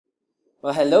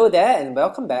Well, hello there and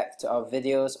welcome back to our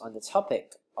videos on the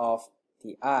topic of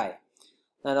the eye.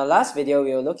 Now, in our last video,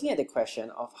 we were looking at the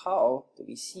question of how do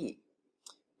we see.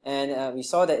 And we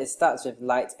saw that it starts with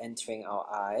light entering our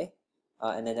eye,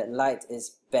 and then that light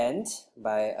is bent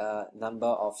by a number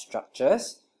of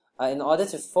structures in order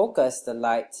to focus the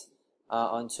light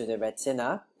onto the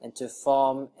retina and to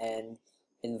form an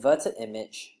inverted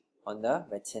image on the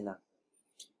retina.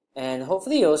 And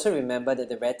hopefully you also remember that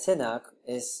the retina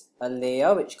is a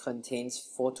layer which contains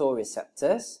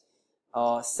photoreceptors,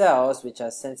 or cells which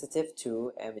are sensitive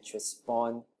to and which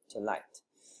respond to light.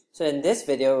 So in this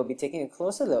video, we'll be taking a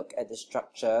closer look at the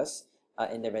structures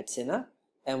in the retina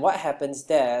and what happens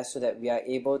there so that we are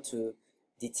able to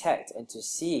detect and to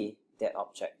see that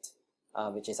object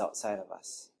which is outside of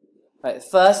us. Right,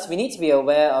 first, we need to be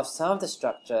aware of some of the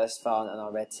structures found on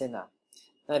our retina.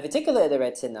 Now, if you take a look at the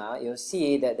retina, you'll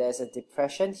see that there's a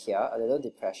depression here, a little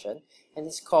depression, and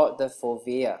it's called the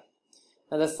fovea.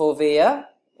 Now, the fovea,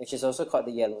 which is also called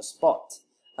the yellow spot,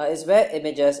 is where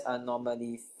images are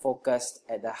normally focused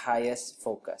at the highest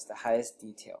focus, the highest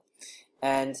detail.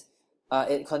 And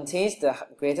it contains the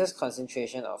greatest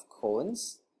concentration of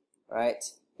cones, right,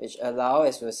 which allow,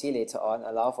 as we'll see later on,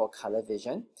 allow for color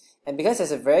vision. And because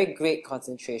there's a very great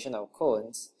concentration of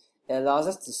cones, it allows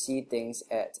us to see things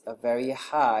at a very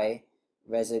high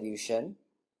resolution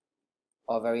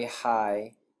or very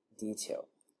high detail.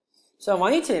 So I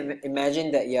want you to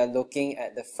imagine that you're looking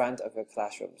at the front of your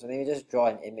classroom. So maybe just draw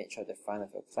an image of the front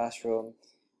of your classroom.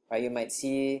 Right, you might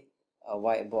see a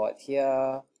whiteboard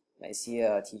here, you might see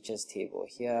a teacher's table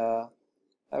here.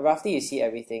 Roughly you see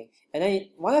everything. And then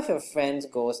one of your friends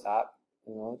goes up,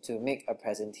 to make a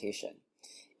presentation.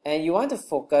 And you want to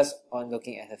focus on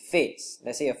looking at her face.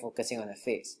 Let's say you're focusing on her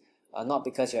face. Not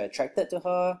because you're attracted to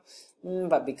her,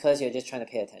 but because you're just trying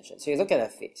to pay attention. So you look at her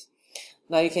face.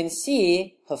 Now you can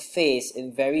see her face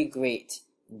in very great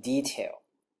detail.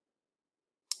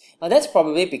 Now that's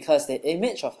probably because the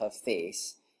image of her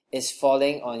face is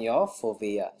falling on your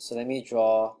fovea. So let me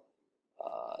draw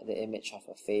the image of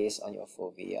her face on your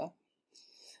fovea.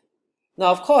 Now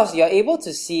of course you're able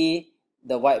to see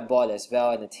the whiteboard as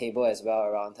well and the table as well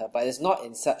around her, but it's not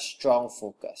in such strong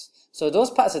focus. So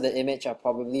those parts of the image are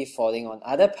probably falling on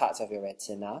other parts of your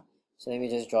retina. So let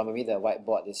me just draw, maybe the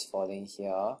whiteboard is falling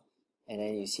here, and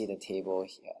then you see the table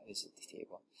here. This is the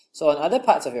table. So on other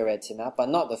parts of your retina, but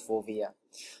not the fovea.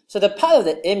 So the part of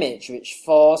the image which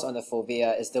falls on the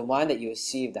fovea is the one that you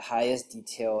see with the highest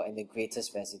detail and the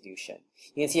greatest resolution.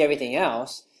 You can see everything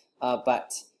else,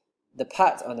 but the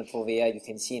part on the fovea you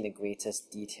can see in the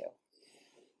greatest detail.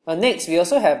 Now next, we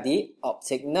also have the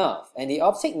optic nerve. And the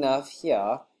optic nerve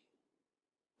here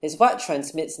is what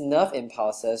transmits nerve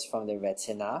impulses from the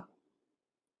retina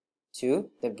to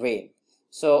the brain.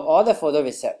 So all the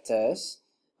photoreceptors,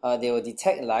 they will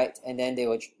detect light and then they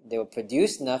will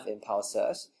produce nerve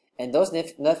impulses. And those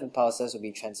nerve impulses will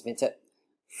be transmitted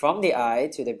from the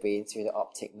eye to the brain through the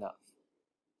optic nerve.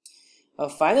 Now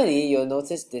finally, you'll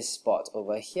notice this spot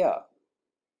over here.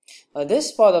 Now this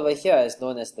spot over here is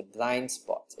known as the blind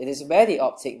spot. It is where the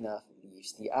optic nerve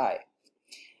leaves the eye.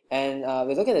 And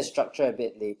we'll look at the structure a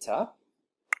bit later.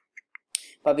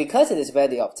 But because it is where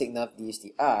the optic nerve leaves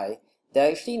the eye, there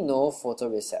are actually no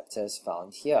photoreceptors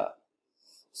found here.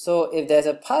 So if there's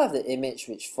a part of the image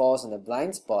which falls on the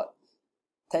blind spot,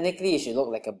 technically it should look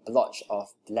like a blotch of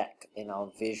black in our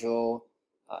visual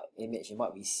image, in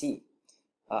what we see.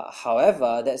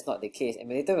 However, that's not the case, and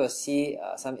later we'll see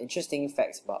some interesting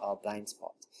facts about our blind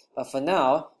spot. But for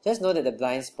now, just know that the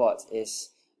blind spot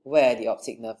is where the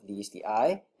optic nerve leaves the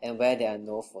eye and where there are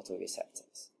no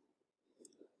photoreceptors.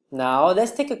 Now,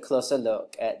 let's take a closer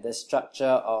look at the structure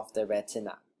of the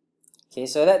retina. Okay,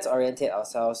 so let's orientate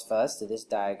ourselves first to this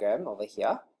diagram over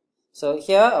here. So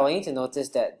here, I want you to notice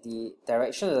that the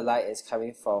direction of the light is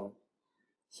coming from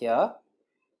here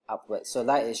upwards. So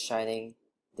light is shining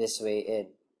this way in.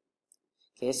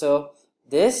 Okay, so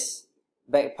this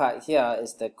back part here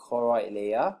is the choroid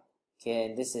layer, okay,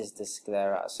 and this is the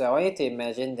sclera. So I want you to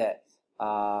imagine that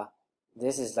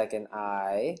this is like an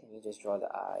eye. Let me just draw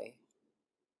the eye.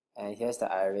 And here's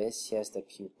the iris, here's the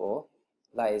pupil.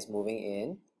 Light is moving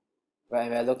in. Right,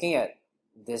 and we're looking at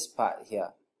this part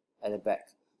here at the back.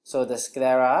 So the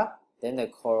sclera, then the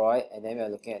choroid, and then we're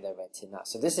looking at the retina.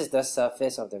 So this is the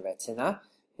surface of the retina,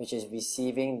 which is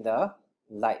receiving the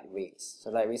light rays. So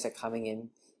light rays are coming in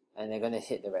and they're going to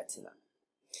hit the retina.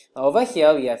 Now over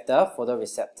here we have the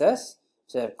photoreceptors.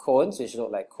 So we have cones which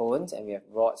look like cones, and we have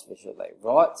rods which look like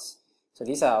rods. So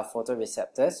these are our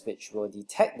photoreceptors which will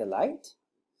detect the light.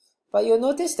 But you'll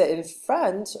notice that in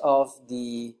front of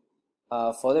the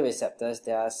photoreceptors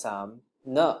there are some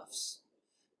nerves.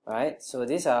 right? So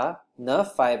these are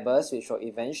nerve fibers which will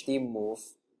eventually move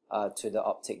to the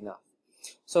optic nerve.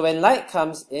 So when light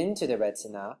comes into the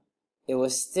retina, it will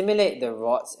stimulate the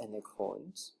rods and the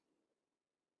cones.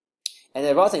 And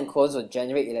the rods and cones will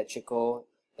generate electrical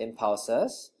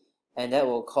impulses, and that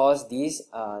will cause these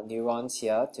neurons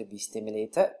here to be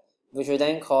stimulated, which will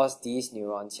then cause these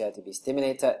neurons here to be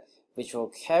stimulated, which will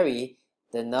carry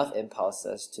the nerve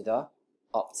impulses to the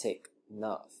optic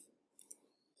nerve.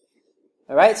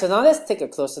 Alright, so now let's take a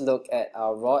closer look at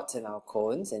our rods and our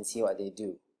cones and see what they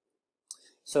do.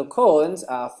 So cones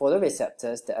are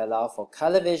photoreceptors that allow for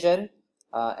color vision,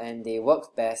 and they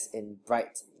work best in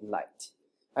bright light.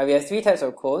 We have three types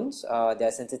of cones. They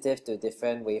are sensitive to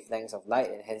different wavelengths of light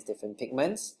and hence different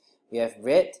pigments. We have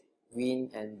red,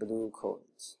 green, and blue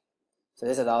cones. So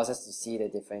this allows us to see the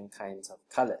different kinds of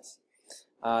colors.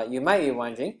 You might be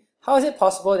wondering, how is it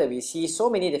possible that we see so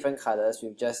many different colors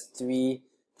with just three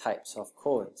types of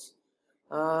cones?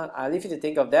 I'll leave you to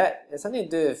think of that. It's something to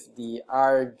do with the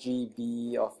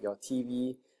RGB of your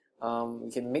TV.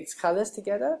 You can mix colors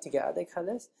together to get other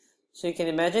colors. So you can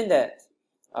imagine that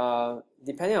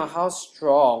depending on how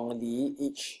strongly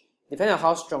each kind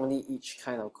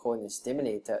of cone is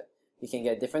stimulated, we can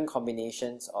get different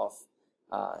combinations of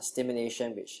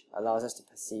stimulation which allows us to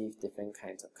perceive different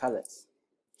kinds of colors.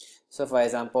 So for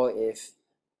example, if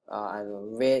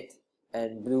red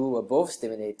and blue were both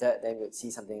stimulated, then we would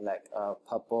see something like a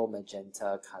purple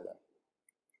magenta color.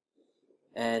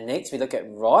 And next we look at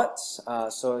rods.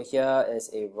 So here is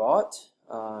a rod.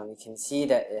 You can see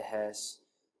that it has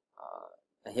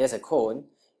here's a cone,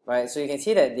 right? So you can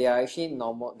see that they are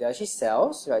actually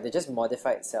cells, right? They're just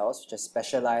modified cells which are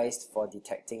specialized for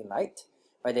detecting light,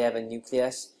 right? They have a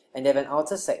nucleus and they have an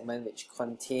outer segment which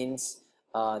contains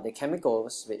the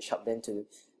chemicals which help them to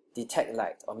detect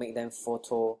light or make them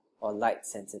photo or light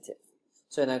sensitive.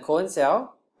 So in a cone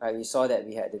cell, right, we saw that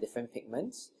we had the different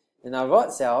pigments. In our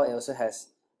rod cell, it also has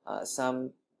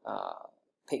some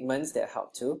pigments that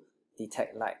help to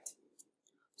detect light.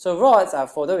 So rods are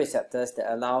photoreceptors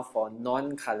that allow for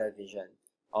non-color vision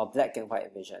or black and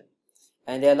white vision,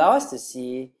 and they allow us to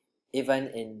see even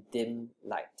in dim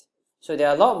light. So they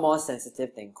are a lot more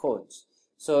sensitive than cones.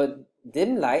 So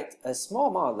dim light, a small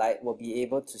amount of light will be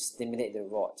able to stimulate the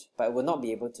rod, but it will not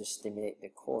be able to stimulate the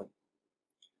cone.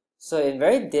 So in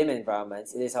very dim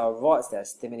environments, it is our rods that are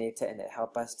stimulated and that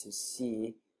help us to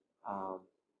see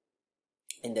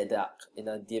in the dark, in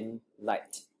a dim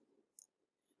light.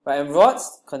 Right, and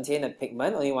rods contain a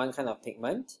pigment, only one kind of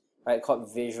pigment, right,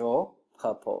 called visual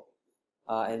purple.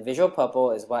 And visual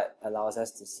purple is what allows us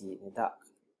to see in the dark.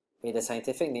 Okay, the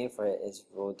scientific name for it is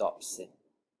rhodopsin.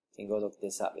 You can go look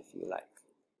this up if you like.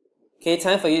 Okay,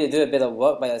 time for you to do a bit of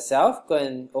work by yourself. Go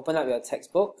and open up your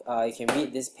textbook. You can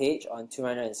read this page on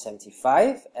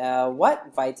 275.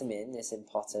 What vitamin is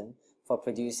important for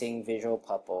producing visual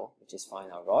purple, which is found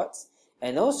in our rods?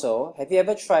 And also, have you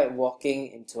ever tried walking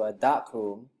into a dark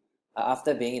room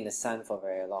after being in the sun for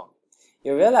very long?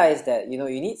 You realize that you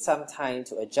need some time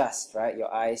to adjust, right,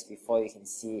 your eyes before you can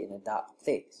see in a dark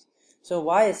place. So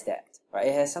why is that? Right,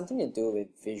 it has something to do with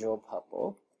visual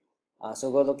purple.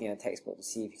 So go look in your textbook to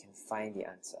see if you can find the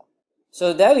answer.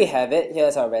 So there we have it.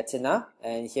 Here's our retina,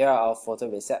 and here are our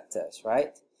photoreceptors,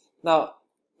 right? Now,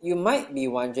 you might be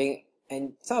wondering,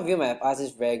 and some of you might have asked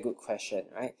this very good question,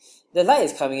 right? The light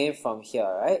is coming in from here,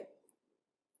 right?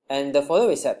 And the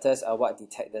photoreceptors are what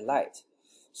detect the light.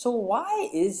 So why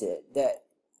is it that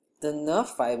the nerve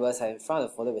fibers are in front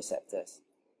of the photoreceptors?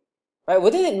 Right?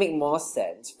 Wouldn't it make more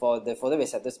sense for the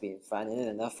photoreceptors to be in front and then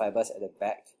the nerve fibers at the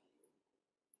back?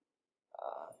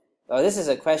 Well, this is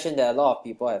a question that a lot of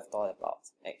people have thought about,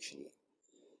 actually.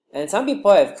 And some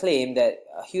people have claimed that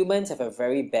humans have a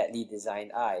very badly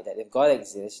designed eye, that if God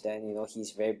exists, then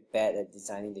he's very bad at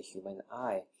designing the human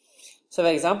eye. So for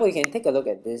example, you can take a look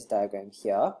at this diagram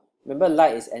here. Remember,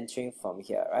 light is entering from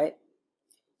here, right?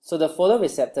 So the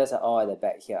photoreceptors are all at the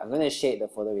back here. I'm going to shade the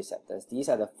photoreceptors. These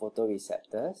are the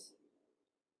photoreceptors.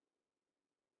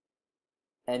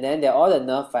 And then there are all the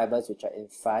nerve fibers which are in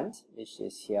front, which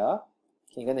is here.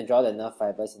 Okay, I'm going to draw the nerve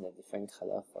fibers in a different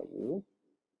color for you.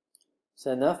 So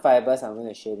the nerve fibers I'm going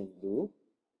to shade in blue.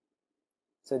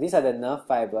 So these are the nerve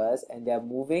fibers and they are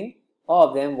moving. All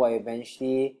of them will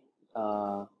eventually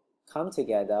come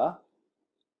together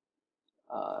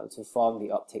to form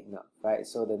the optic nerve, right?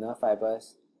 So the nerve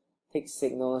fibers take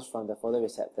signals from the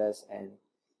photoreceptors and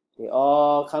they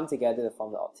all come together to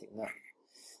form the optic nerve.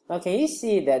 Now, can you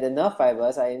see that the nerve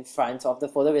fibers are in front of the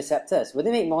photoreceptors? Would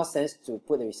it make more sense to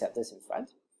put the receptors in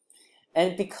front?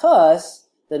 And because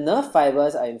the nerve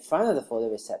fibers are in front of the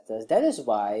photoreceptors, that is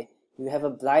why you have a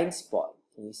blind spot.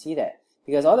 Can you see that?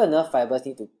 because all the nerve fibers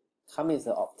need to come into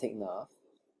the optic nerve.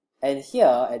 And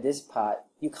here, at this part,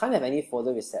 you can't have any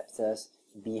photoreceptors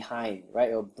behind, right?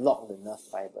 It will block the nerve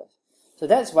fibers. So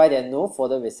that's why there are no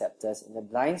photoreceptors in the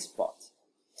blind spot.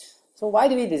 So why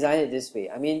do we design it this way?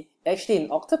 I mean, actually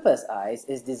in octopus eyes,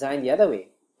 it's designed the other way,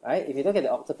 right? If you look at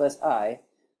the octopus eye,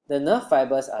 the nerve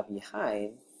fibers are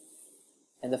behind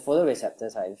and the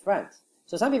photoreceptors are in front.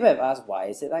 So some people have asked, why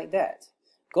is it like that?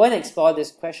 Go and explore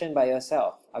this question by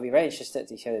yourself. I'll be very interested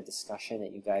to hear the discussion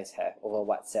that you guys have over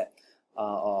WhatsApp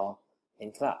or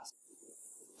in class.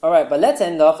 Alright, but let's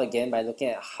end off again by looking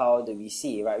at how do we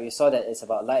see, right? We saw that it's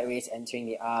about light rays entering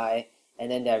the eye, and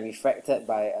then they're refracted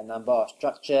by a number of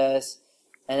structures,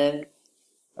 and then,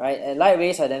 right, and light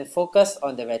rays are then focused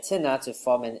on the retina to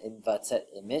form an inverted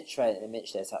image, right, an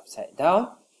image that's upside down.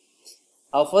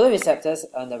 Our photoreceptors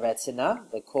on the retina,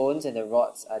 the cones and the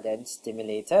rods, are then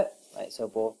stimulated, right, so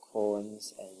both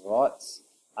cones and rods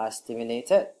are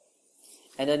stimulated,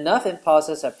 and the nerve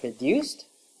impulses are produced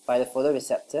by the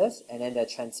photoreceptors, and then they're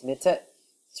transmitted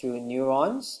through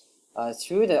neurons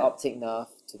through the optic nerve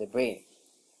to the brain.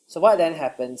 So what then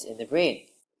happens in the brain?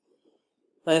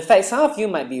 Now, in fact, some of you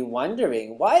might be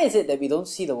wondering, why is it that we don't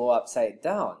see the world upside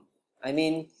down? I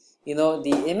mean, you know,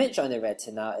 the image on the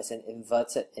retina is an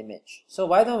inverted image. So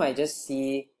why don't I just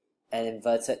see an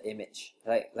inverted image?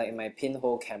 Like in my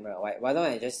pinhole camera, right? Why don't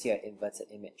I just see an inverted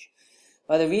image?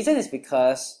 Well, the reason is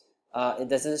because it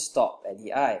doesn't stop at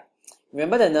the eye.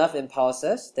 Remember the nerve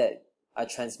impulses that are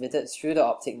transmitted through the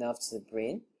optic nerve to the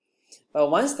brain? Well,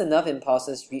 once the nerve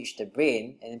impulses reach the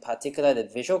brain, and in particular the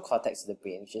visual cortex of the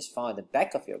brain, which is found at the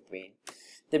back of your brain,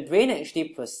 the brain actually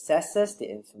processes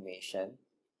the information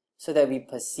so that we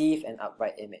perceive an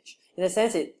upright image. In a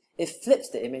sense, it flips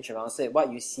the image around, so that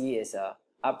what you see is an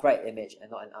upright image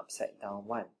and not an upside down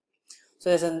one. So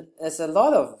there's a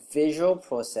lot of visual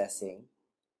processing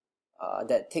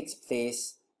that takes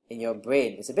place in your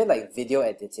brain. It's a bit like video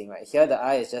editing, right? Here the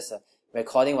eye is just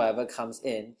recording whatever comes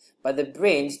in, but the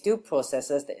brain still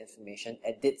processes the information,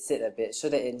 edits it a bit so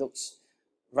that it looks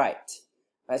right.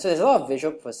 So there's a lot of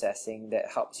visual processing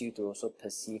that helps you to also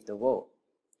perceive the world.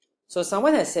 So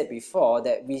someone has said before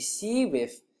that we see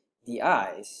with the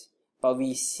eyes, but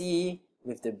we see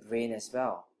with the brain as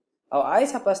well. Our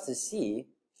eyes help us to see,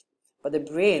 but the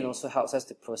brain also helps us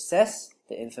to process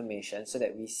the information so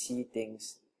that we see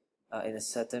things in a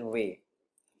certain way.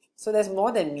 So there's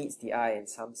more than meets the eye in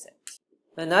some sense.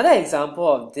 Another example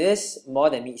of this more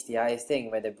than meets the eye thing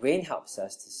where the brain helps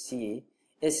us to see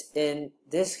is in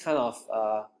this kind of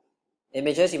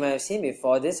images you might have seen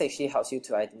before. This actually helps you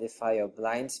to identify your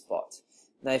blind spot.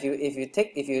 Now if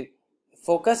you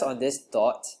focus on this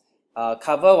dot,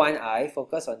 cover one eye,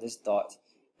 focus on this dot,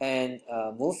 and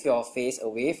move your face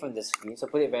away from the screen, so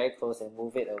put it very close and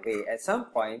move it away. At some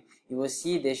point, you will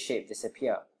see this shape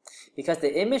disappear, because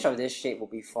the image of this shape will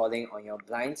be falling on your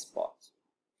blind spot.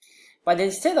 But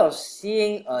instead of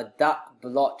seeing a dark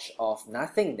blotch of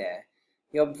nothing there,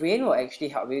 your brain will actually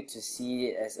help you to see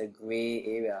it as a gray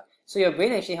area. So your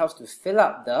brain actually helps to fill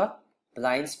up the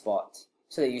blind spot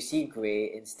so that you see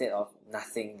gray instead of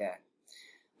nothing there.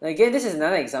 Now again, this is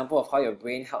another example of how your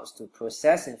brain helps to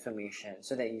process information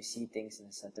so that you see things in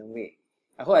a certain way.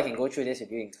 I hope I can go through this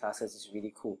with you in classes. It's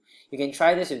really cool. You can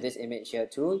try this with this image here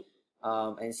too,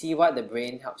 and see what the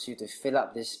brain helps you to fill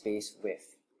up this space with.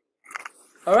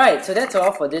 Alright, so that's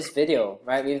all for this video,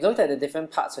 right? We've looked at the different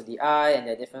parts of the eye and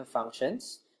their different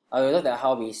functions. We looked at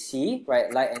how we see,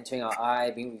 right? Light entering our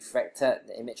eye, being refracted,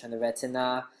 the image on the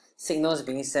retina, signals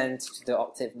being sent to the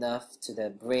optic nerve, to the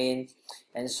brain,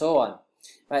 and so on.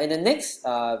 Right, in the next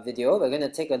video, we're going to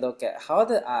take a look at how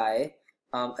the eye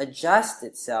adjusts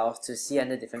itself to see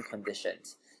under different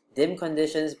conditions. Dim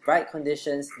conditions, bright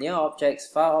conditions, near objects,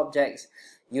 far objects,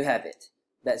 you have it.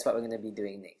 That's what we're going to be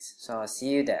doing next. So I'll see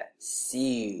you there.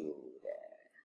 See you.